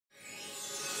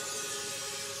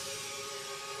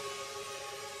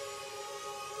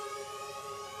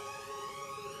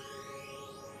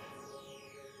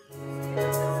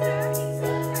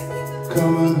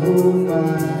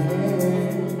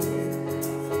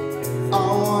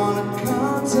wanna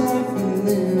contact the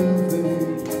living.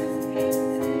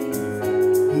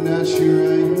 Not sure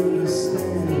I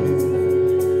understand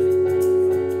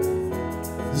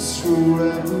this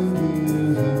forever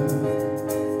given.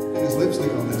 There's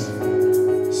lipstick on this.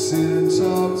 Sit and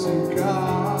talk to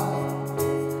God,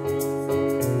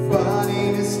 but he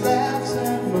just laughs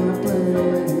at my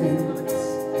plans.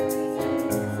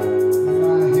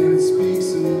 My hand speaks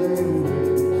a language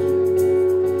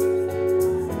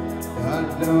I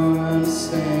don't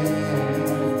understand.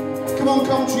 Come on,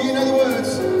 country, you know the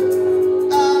words.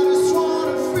 I just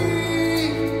wanna free.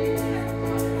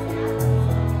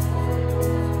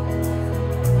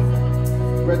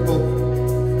 Red Bull.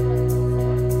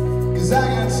 'Cause I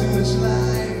got too much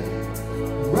life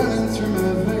running through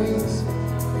my veins,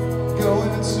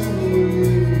 going to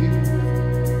believe.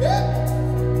 Yeah.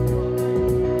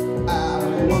 I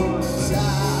don't wanna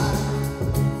die,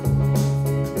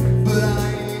 but I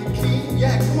ain't keen.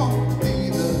 Yeah, come on,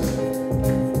 either.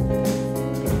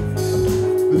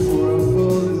 Before I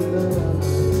fall in love,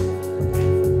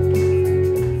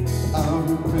 I'm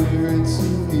preparing to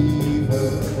leave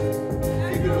her.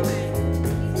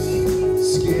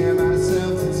 Scare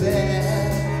myself to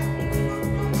death,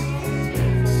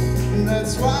 and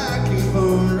that's why I keep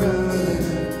on running.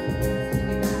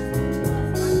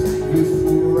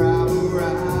 Before I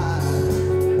arrive,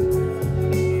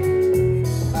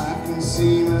 I can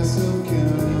see myself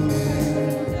coming.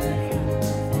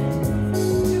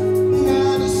 And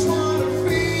I just wanna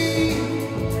feel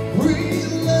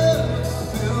real love,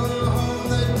 feel the home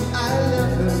that I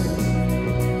love her.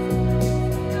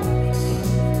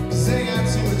 'Cause they got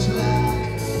too much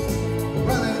life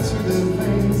running through their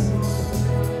veins,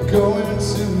 going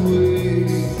to waste.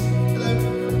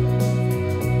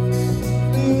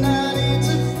 And I need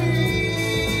to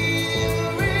feel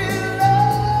real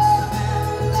love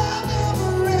and love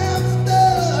ever after.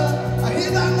 I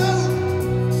hear that note,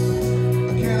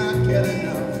 I cannot get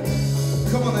enough.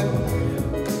 Come on then.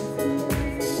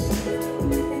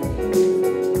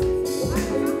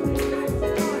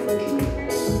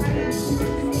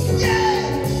 Yeah!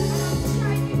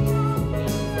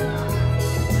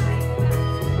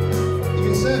 You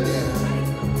can serve it.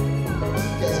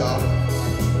 Get off.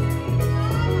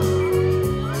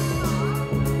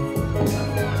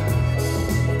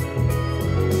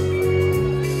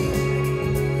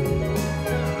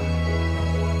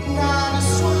 And I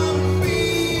just wanna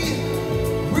feel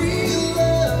real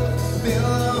love, feel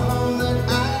the home that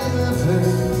I love her.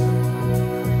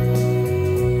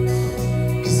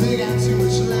 'Cause they got too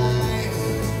much life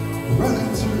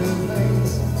running through their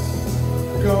veins,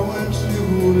 going to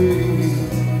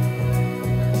waste.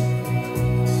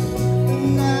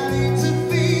 And I need to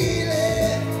feel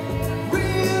it,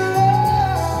 real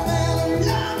love and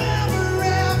love ever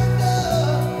after.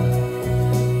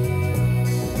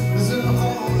 There's a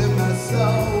hole in my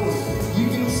soul, you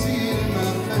can see it in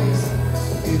my face.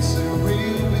 It's a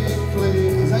real big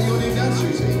place. Is that your new dance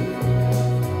routine?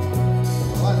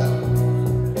 I like that.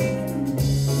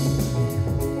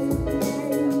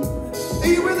 Are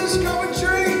you with us,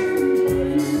 Coventry?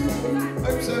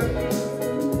 Hope so.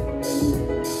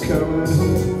 Come and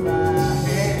hold my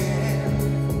hand.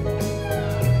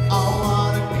 I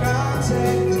wanna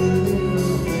contact the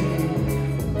living.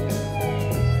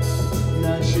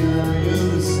 Not sure I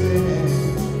understand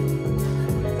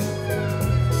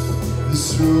this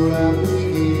road I've been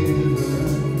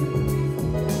given.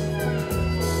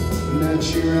 Not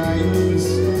sure I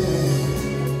understand.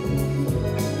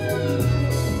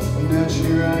 Not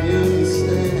sure I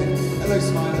understand. Hello,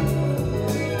 smiling.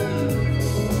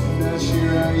 Not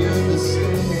sure I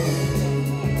understand.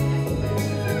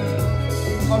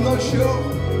 I'm not sure.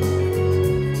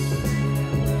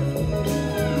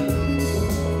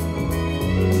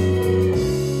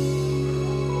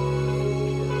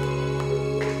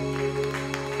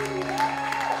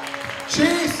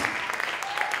 Cheers!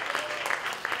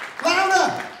 Louder!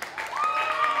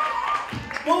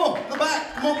 More, the back,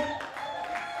 come on.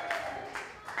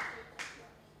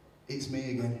 It's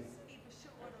me again.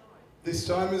 This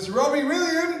time it's Robbie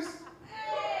Williams.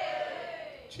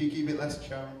 Cheeky, bit less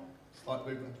charm, slight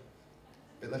movement,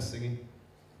 bit less singing.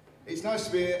 It's nice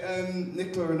to be here.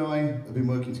 Nicola and I have been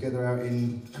working together out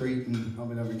in Crete, and I've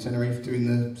been over in Tenerife doing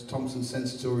the Thompson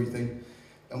Sensatory thing,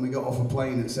 and we got off a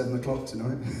plane at 7 o'clock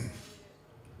tonight.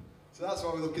 So that's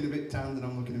why we're looking a bit tanned and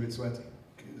I'm looking a bit sweaty,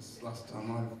 because last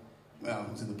time I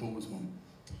was in the pool this morning.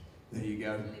 There you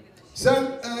go.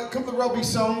 So, a couple of Robbie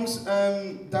songs.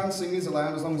 Dancing is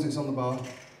allowed as long as it's on the bar.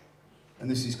 And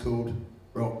this is called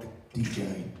Rock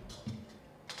DJ.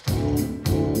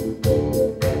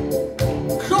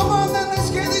 Come on then, let's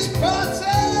get this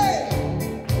party!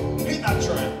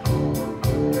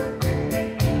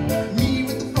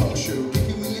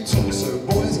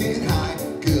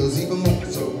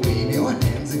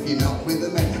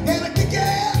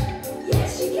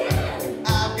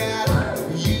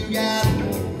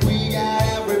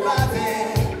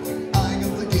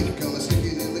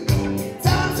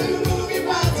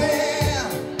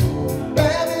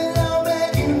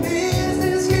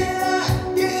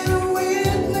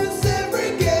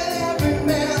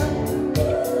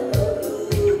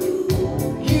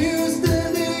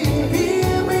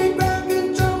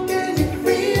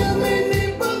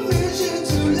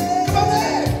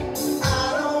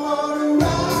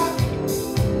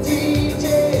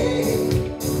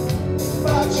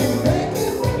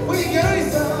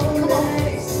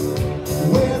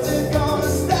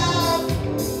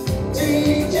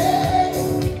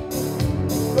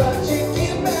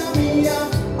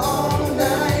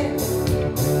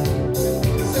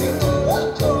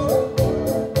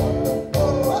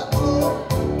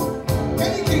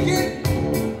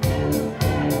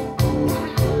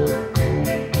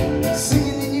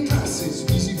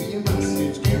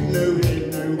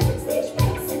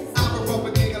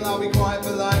 I'll be quite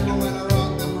polite, but when I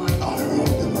rock the mic, I rock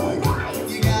the mic.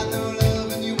 You got no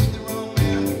love and you're with the wrong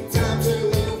man. Time to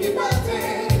move your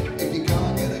body. If you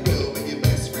can't get a girl, but your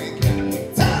best friend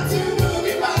can. Time to move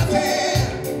your body.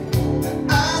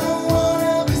 I don't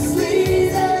wanna be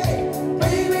sleazy,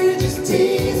 baby, just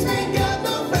tease me. Got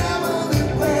no family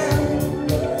plan.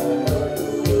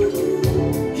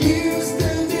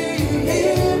 Houston, do you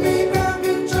hear me? Grab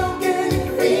your trunk and you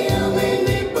feel me.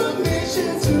 Need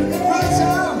permission to right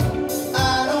time.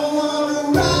 I don't wanna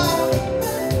ride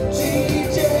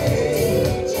DJ,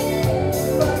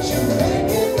 but you're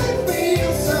making me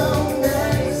feel so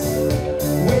nice.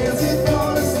 Where's it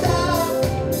gonna stop,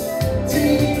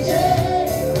 DJ?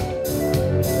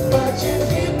 But you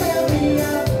keeping me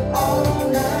up all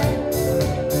night.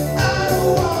 I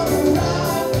don't wanna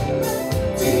ride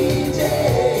DJ,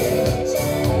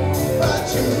 but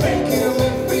you're making me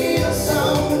feel so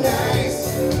nice.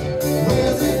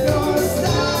 Where's it gonna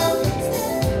stop,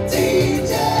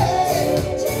 DJ?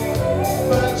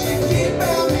 But you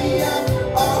keeping me up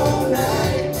all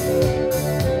night.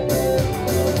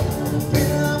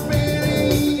 Been up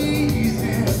really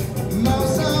easy,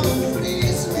 most of them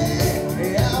please me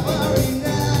every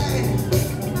night.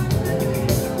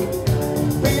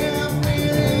 Been up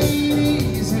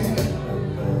really easy,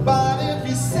 but if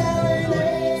you're selling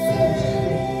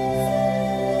it,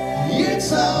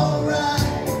 it's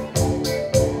alright.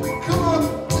 Come on,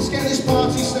 let's get this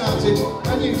party started.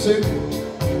 And you two.